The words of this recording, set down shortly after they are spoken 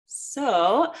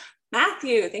So,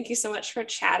 Matthew, thank you so much for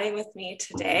chatting with me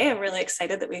today. I'm really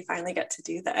excited that we finally get to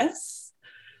do this.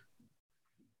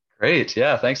 Great.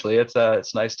 Yeah, thanks, Lee.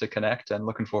 It's nice to connect and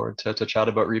looking forward to chat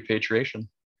about repatriation.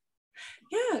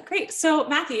 Yeah, great. So,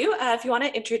 Matthew, if you want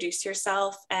to introduce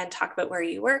yourself and talk about where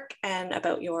you work and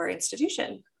about your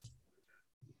institution.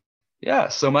 Yeah,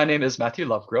 so my name is Matthew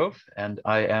Lovegrove, and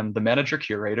I am the manager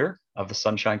curator of the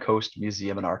Sunshine Coast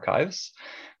Museum and Archives.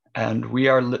 And we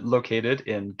are located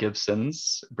in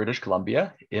Gibsons, British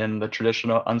Columbia, in the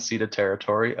traditional unceded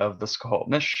territory of the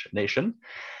Squamish Nation.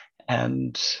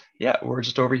 And yeah, we're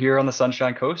just over here on the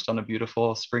Sunshine Coast on a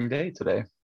beautiful spring day today.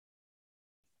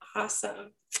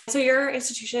 Awesome. So, your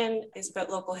institution is about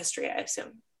local history, I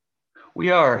assume. We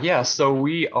are, yeah. So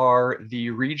we are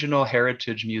the regional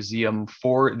heritage museum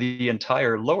for the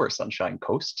entire lower Sunshine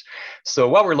Coast. So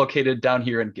while we're located down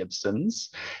here in Gibsons,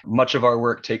 much of our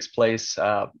work takes place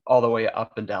all the way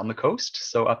up and down the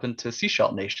coast. So up into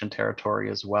Sechelt Nation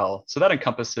territory as well. So that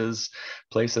encompasses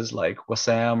places like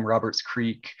Wassam, Roberts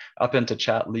Creek, up into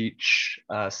Chatleach,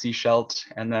 Sechelt,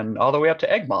 and then all the way up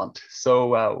to Egmont.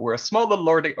 So we're a small little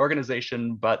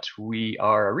organization, but we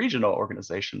are a regional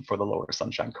organization for the lower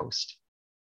Sunshine Coast.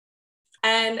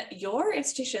 And your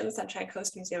institution, Sunshine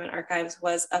Coast Museum and Archives,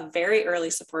 was a very early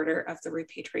supporter of the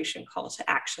repatriation call to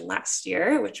action last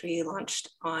year, which we launched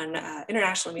on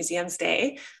International Museums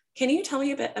Day. Can you tell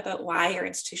me a bit about why your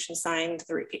institution signed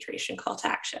the repatriation call to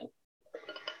action?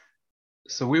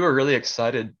 So we were really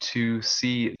excited to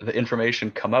see the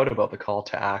information come out about the call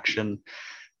to action.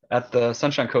 At the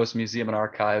Sunshine Coast Museum and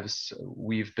Archives,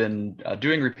 we've been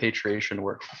doing repatriation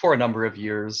work for a number of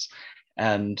years.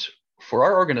 And for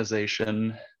our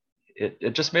organization,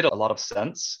 it just made a lot of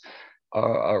sense.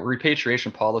 Our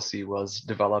repatriation policy was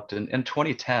developed in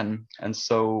 2010. And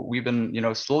so we've been,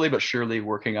 slowly but surely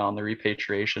working on the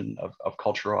repatriation of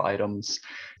cultural items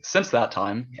since that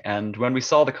time. And when we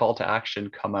saw the call to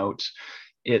action come out,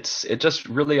 it just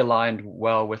really aligned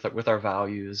well with our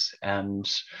values.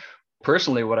 And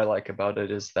personally, what I like about it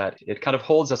is that it kind of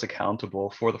holds us accountable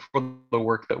for the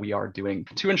work that we are doing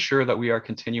to ensure that we are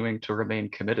continuing to remain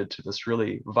committed to this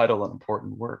really vital and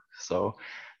important work. So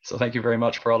thank you very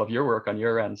much for all of your work on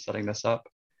your end setting this up.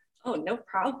 Oh, no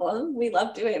problem. We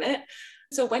love doing it.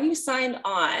 So when you signed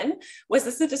on, was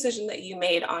this a decision that you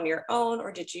made on your own,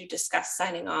 or did you discuss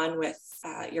signing on with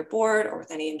your board or with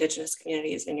any Indigenous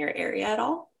communities in your area at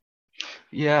all?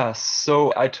 Yeah,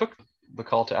 so I took the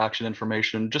call to action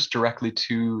information just directly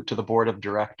to the board of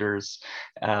directors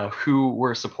who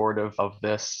were supportive of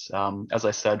this. As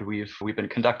I said, we've been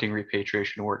conducting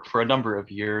repatriation work for a number of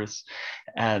years,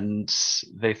 and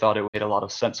they thought it made a lot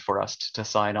of sense for us to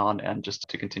sign on and just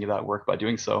to continue that work by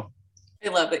doing so. I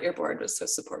love that your board was so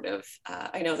supportive.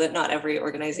 I know that not every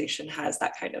organization has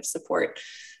that kind of support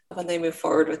when they move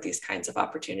forward with these kinds of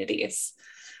opportunities.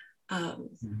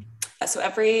 So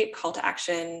every call to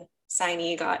action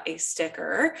signee got a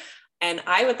sticker, and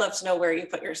I would love to know where you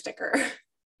put your sticker.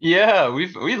 Yeah,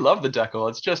 we love the decal.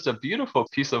 It's just a beautiful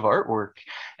piece of artwork,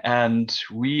 and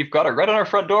we've got it right on our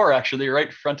front door, actually,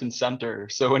 right front and center.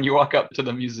 So when you walk up to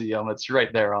the museum, it's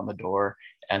right there on the door,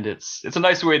 and it's a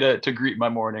nice way to greet my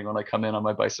morning when I come in on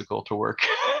my bicycle to work.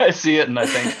 I see it and I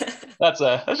think that's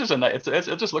just a nice.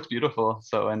 It just looks beautiful.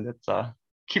 So and it's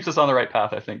keeps us on the right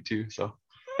path, I think too. So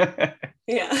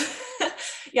Yeah.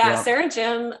 Yeah, yeah. Sarah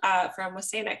Jim from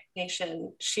Wassanic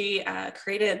Nation, she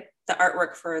created the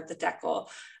artwork for the decal,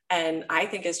 and I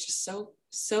think it's just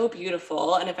so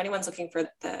beautiful. And if anyone's looking for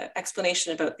the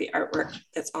explanation about the artwork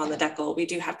that's on the decal, we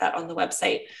do have that on the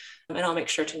website, and I'll make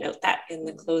sure to note that in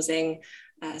the closing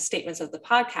statements of the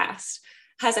podcast.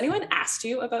 Has anyone asked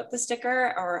you about the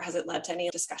sticker, or has it led to any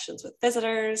discussions with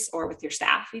visitors or with your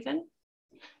staff even?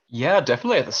 Yeah,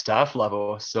 definitely at the staff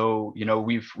level. So,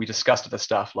 we discussed at the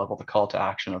staff level the call to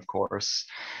action, of course.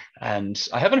 And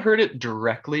I haven't heard it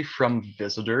directly from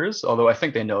visitors, although I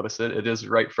think they notice it. It is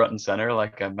right front and center,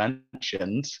 like I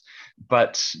mentioned.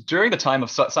 But during the time of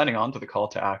signing on to the call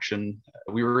to action,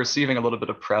 we were receiving a little bit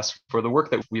of press for the work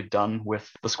that we've done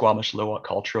with the Squamish Lil'wat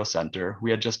Cultural Center.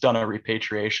 We had just done a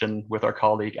repatriation with our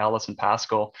colleague Alison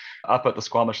Pascal up at the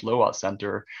Squamish Lil'wat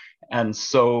Center. And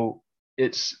so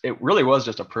it really was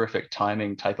just a perfect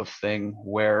timing type of thing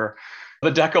where the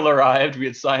decal arrived, we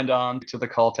had signed on to the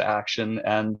call to action,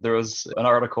 and there was an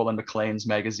article in Maclean's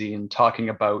magazine talking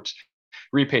about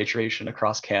repatriation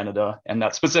across Canada. And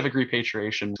that specific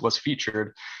repatriation was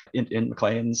featured in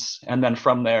Maclean's. And then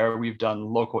from there, we've done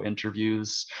local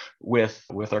interviews with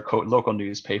our local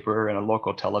newspaper and a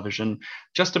local television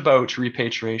just about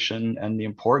repatriation and the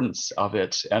importance of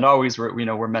it. And always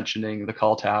we're mentioning the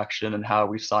call to action and how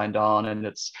we've signed on. And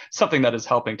it's something that is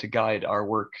helping to guide our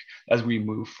work as we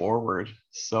move forward.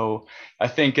 So I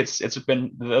think it's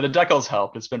been the decal's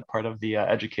helped. It's been part of the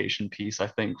education piece, I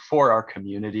think, for our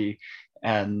community.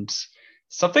 And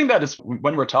something that is,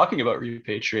 when we're talking about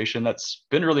repatriation, that's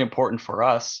been really important for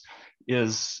us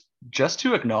is just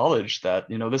to acknowledge that,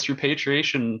 this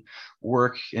repatriation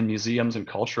work in museums and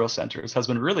cultural centers has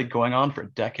been really going on for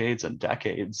decades and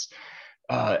decades.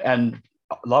 And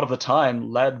a lot of the time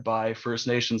led by First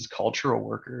Nations cultural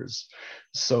workers.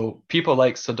 So people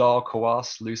like Sadal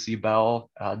Kawas, Lucy Bell,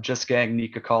 Jiskang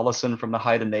Nika Collison from the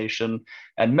Haida Nation,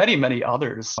 and many, many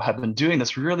others have been doing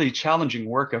this really challenging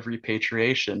work of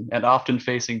repatriation and often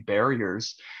facing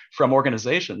barriers from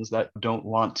organizations that don't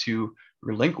want to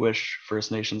relinquish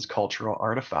First Nations cultural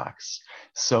artifacts.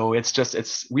 So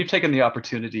we've taken the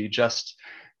opportunity just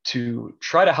to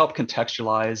try to help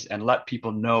contextualize and let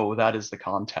people know that is the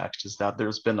context, is that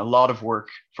there's been a lot of work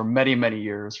for many, many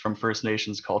years from First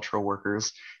Nations cultural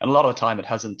workers. And a lot of the time it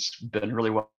hasn't been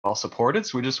really well supported.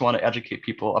 So we just want to educate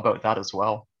people about that as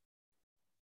well.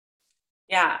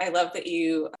 Yeah, I love that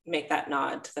you make that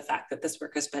nod to the fact that this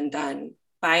work has been done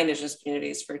by Indigenous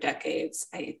communities for decades.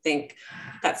 I think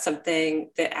that's something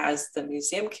that as the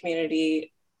museum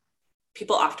community,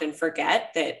 people often forget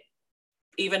that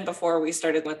even before we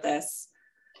started with this,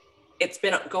 it's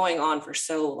been going on for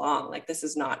so long. Like, this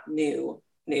is not new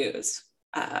news.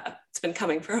 It's been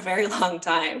coming for a very long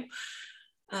time.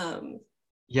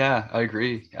 Yeah, I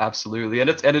agree. Absolutely. And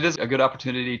it is a good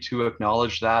opportunity to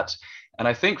acknowledge that. And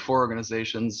I think for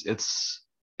organizations,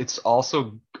 it's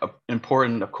also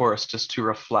important, of course, just to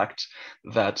reflect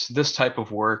that this type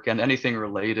of work and anything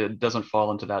related doesn't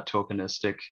fall into that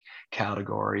tokenistic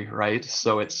category, right?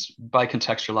 So it's by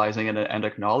contextualizing and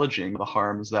acknowledging the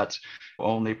harms that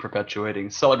only perpetuating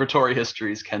celebratory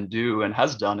histories can do and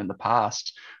has done in the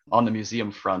past on the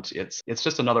museum front. It's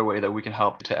just another way that we can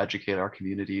help to educate our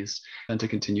communities and to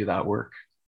continue that work.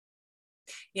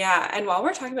 Yeah, and while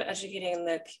we're talking about educating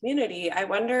the community, I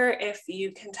wonder if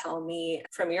you can tell me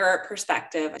from your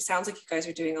perspective, it sounds like you guys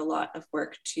are doing a lot of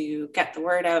work to get the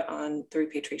word out on the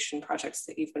repatriation projects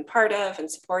that you've been part of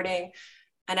and supporting.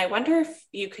 And I wonder if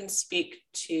you can speak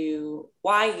to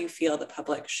why you feel the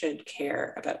public should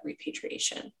care about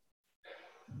repatriation.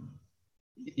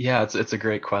 Yeah, it's a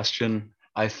great question.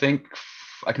 I think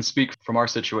I can speak from our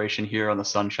situation here on the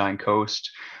Sunshine Coast.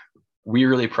 We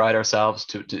really pride ourselves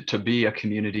to be a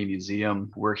community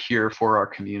museum. We're here for our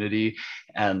community,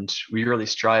 and we really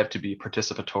strive to be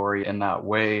participatory in that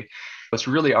way. It's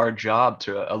really our job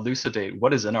to elucidate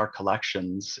what is in our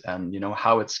collections and,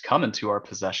 how it's come into our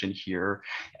possession here.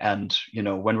 And,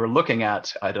 when we're looking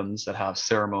at items that have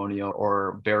ceremonial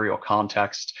or burial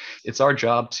context, it's our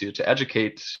job to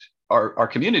educate our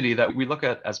community that we look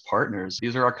at as partners.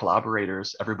 These are our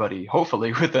collaborators, everybody,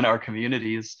 hopefully within our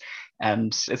communities.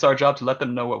 And it's our job to let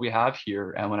them know what we have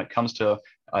here. And when it comes to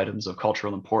items of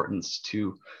cultural importance,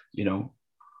 to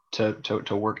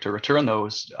work to return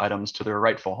those items to their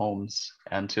rightful homes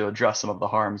and to address some of the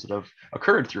harms that have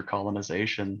occurred through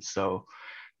colonization. So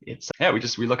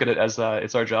we look at it as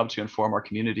it's our job to inform our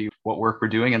community what work we're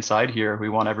doing inside here. We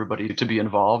want everybody to be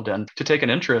involved and to take an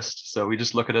interest. So we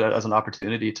just look at it as an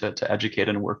opportunity to educate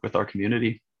and work with our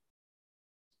community.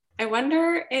 I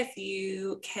wonder if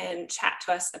you can chat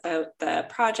to us about the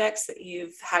projects that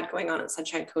you've had going on at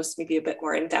Sunshine Coast, maybe a bit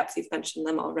more in depth. You've mentioned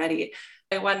them already.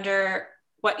 I wonder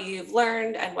what you've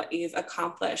learned and what you've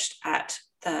accomplished at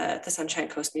the Sunshine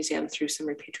Coast Museum through some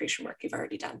repatriation work you've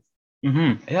already done.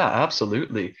 Mm-hmm. Yeah,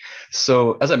 absolutely.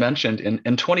 So as I mentioned,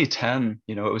 in 2010,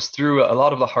 it was through a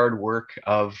lot of the hard work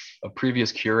of a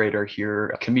previous curator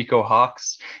here, Kimiko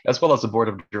Hawks, as well as the board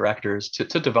of directors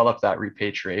to develop that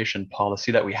repatriation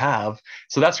policy that we have.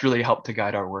 So that's really helped to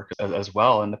guide our work as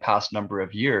well in the past number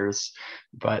of years.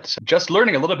 But just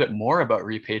learning a little bit more about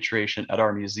repatriation at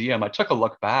our museum, I took a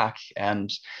look back,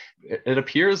 and it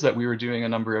appears that we were doing a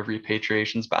number of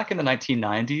repatriations back in the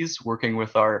 1990s, working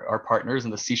with our partners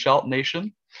in the Sechelt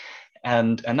Nation.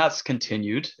 And that's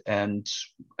continued. And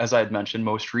as I had mentioned,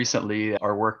 most recently,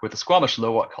 our work with the Squamish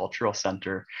Lil'wat Cultural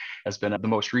Center has been the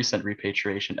most recent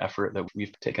repatriation effort that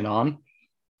we've taken on.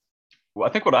 Well,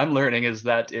 I think what I'm learning is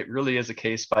that it really is a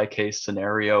case-by-case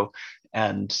scenario.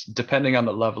 And depending on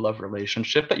the level of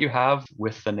relationship that you have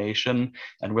with the nation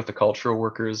and with the cultural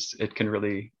workers, it can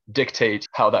really dictate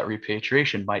how that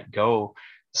repatriation might go.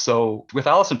 So with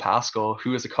Alison Pascal,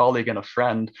 who is a colleague and a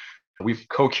friend, we've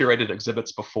co-curated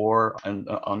exhibits before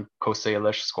on Coast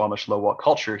Salish, Squamish, Lowot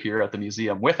culture here at the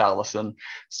museum with Alison.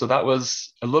 So that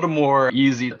was a little more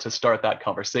easy to start that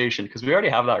conversation because we already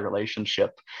have that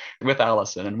relationship with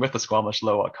Alison and with the Squamish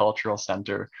Lowot Cultural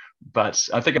Center. But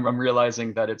I think I'm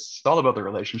realizing that it's all about the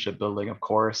relationship building, of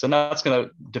course, and that's going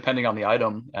to, depending on the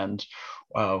item and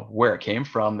where it came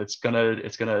from, it's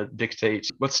gonna dictate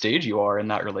what stage you are in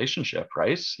that relationship,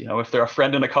 right? You know, if they're a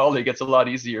friend and a colleague, it's a lot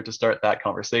easier to start that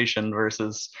conversation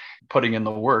versus putting in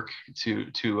the work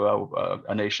to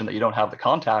a nation that you don't have the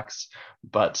contacts.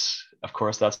 But of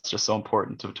course, that's just so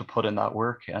important to put in that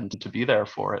work and to be there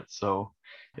for it. So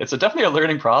it's definitely a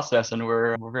learning process, and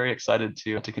we're very excited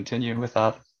to continue with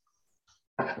that.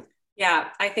 Yeah,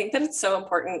 I think that it's so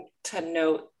important to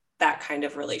note that kind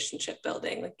of relationship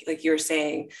building. Like you're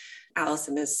saying,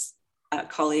 Alison is a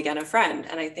colleague and a friend.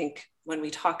 And I think when we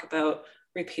talk about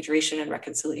repatriation and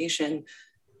reconciliation,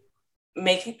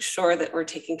 making sure that we're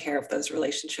taking care of those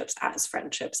relationships as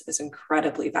friendships is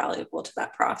incredibly valuable to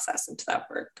that process and to that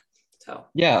work. So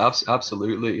yeah,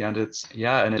 absolutely. And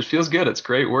and it feels good. It's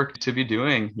great work to be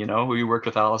doing. You know, we worked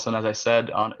with Alison, as I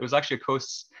said, on, it was actually a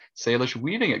Coast Salish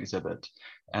weaving exhibit.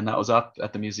 And that was up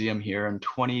at the museum here in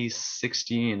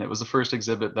 2016. It was the first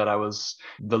exhibit that I was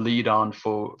the lead on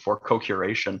for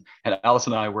co-curation. And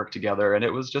Alison and I worked together, and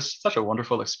it was just such a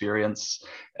wonderful experience.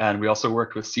 And we also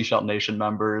worked with Sechelt Nation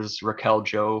members, Raquel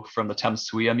Joe from the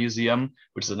Temsui Museum,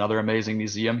 which is another amazing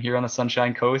museum here on the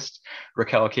Sunshine Coast.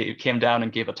 Raquel came down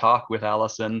and gave a talk with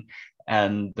Alison,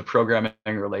 and the programming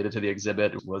related to the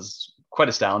exhibit was quite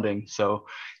astounding. So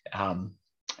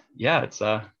yeah, it's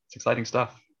exciting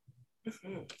stuff.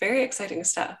 mm-hmm. Very exciting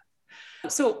stuff.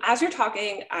 So as you're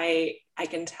talking, I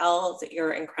can tell that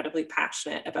you're incredibly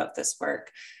passionate about this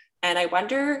work. And I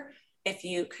wonder if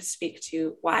you could speak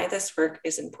to why this work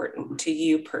is important to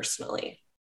you personally.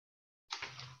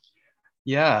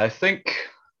 Yeah, I think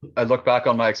I look back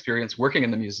on my experience working in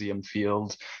the museum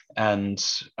field, and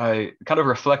I kind of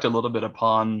reflect a little bit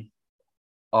upon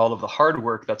all of the hard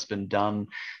work that's been done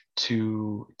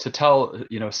to tell,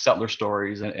 you know, settler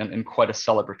stories in quite a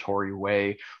celebratory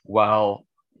way, while,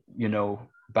 you know,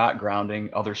 backgrounding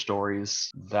other stories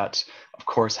that of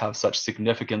course have such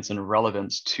significance and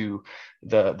relevance to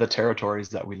the territories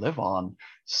that we live on.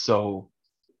 So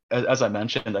as I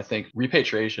mentioned, I think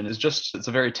repatriation is it's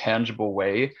a very tangible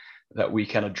way that we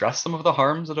can address some of the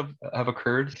harms that have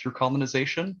occurred through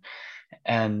colonization.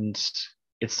 And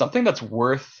it's something that's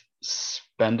worth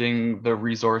spending the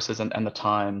resources and the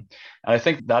time. And I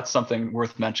think that's something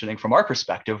worth mentioning from our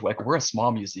perspective. Like, we're a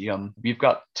small museum. We've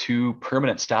got 2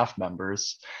 permanent staff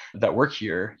members that work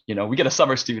here. You know, we get a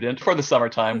summer student for the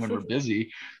summertime when we're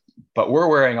busy, but we're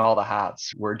wearing all the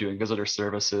hats. We're doing visitor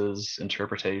services,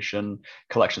 interpretation,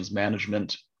 collections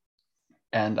management.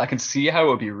 And I can see how it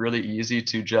would be really easy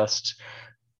to just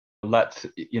let,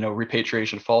 you know,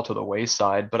 repatriation fall to the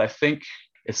wayside. But I think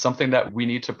it's something that we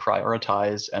need to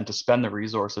prioritize and to spend the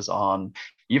resources on,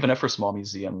 even if for small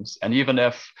museums. And even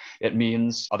if it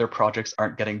means other projects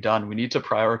aren't getting done, we need to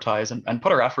prioritize and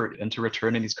put our effort into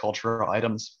returning these cultural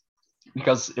items,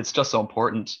 because it's just so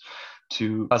important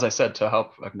to, as I said, to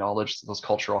help acknowledge those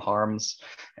cultural harms.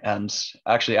 And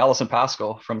actually, Alison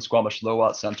Pascal from Squamish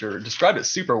Lowot Center described it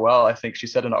super well. I think she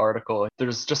said in an article,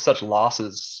 there's just such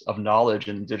losses of knowledge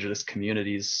in Indigenous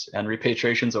communities, and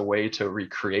repatriation is a way to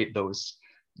recreate those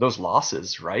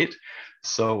losses, right?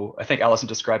 So I think Alison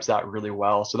describes that really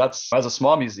well. So that's, as a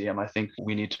small museum, I think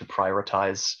we need to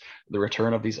prioritize the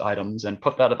return of these items and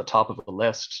put that at the top of the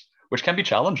list, which can be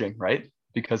challenging, right?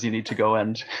 Because you need to go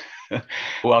and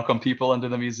welcome people into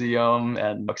the museum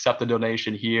and accept the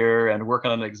donation here and work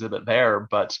on an exhibit there.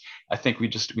 But I think we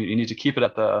need to keep it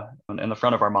in the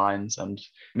front of our minds and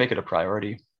make it a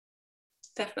priority.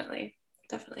 Definitely.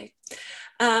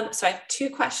 So I have 2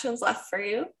 questions left for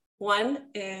you. One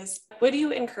is, would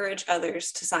you encourage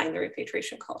others to sign the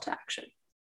repatriation call to action?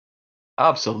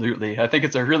 Absolutely. I think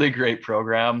it's a really great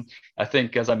program. I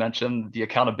think, as I mentioned, the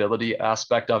accountability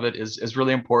aspect of it is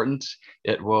really important.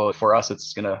 It will, for us,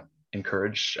 it's going to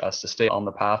encourage us to stay on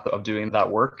the path of doing that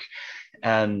work.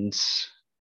 And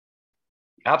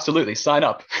absolutely, sign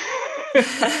up.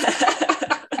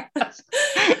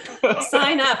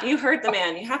 Sign up. You heard the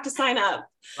man. You have to sign up.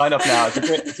 Sign up now.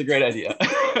 It's a great idea.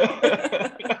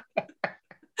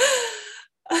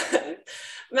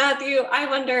 Matthew, I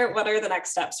wonder, what are the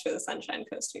next steps for the Sunshine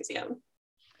Coast Museum?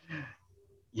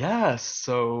 Yeah,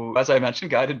 so as I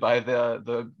mentioned, guided by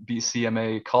the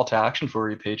BCMA call to action for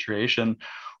repatriation,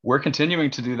 we're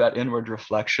continuing to do that inward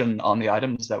reflection on the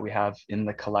items that we have in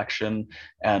the collection.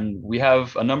 And we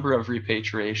have a number of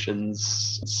repatriations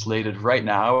slated right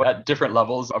now at different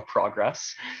levels of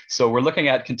progress. So we're looking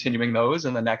at continuing those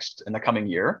in the coming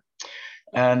year.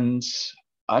 And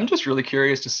I'm just really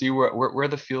curious to see where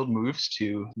the field moves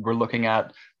to. We're looking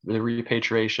at the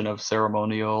repatriation of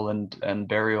ceremonial and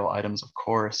burial items, of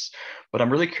course, but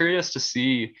I'm really curious to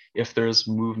see if there's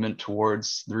movement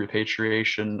towards the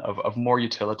repatriation of more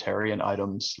utilitarian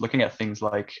items, looking at things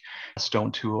like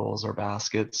stone tools or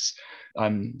baskets.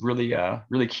 I'm really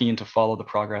really keen to follow the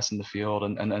progress in the field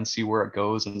and see where it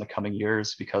goes in the coming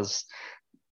years, because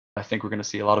I think we're going to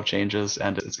see a lot of changes,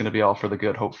 and it's going to be all for the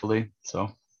good, hopefully. So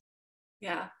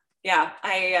yeah,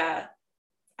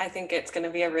 I think it's going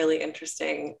to be a really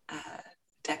interesting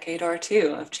decade or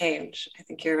two of change. I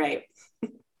think you're right.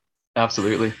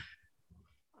 Absolutely.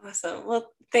 Awesome.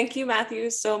 Well, thank you, Matthew,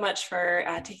 so much for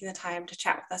taking the time to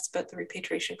chat with us about the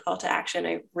repatriation call to action.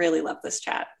 I really love this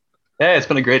chat. Hey, it's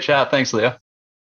been a great chat. Thanks, Leah.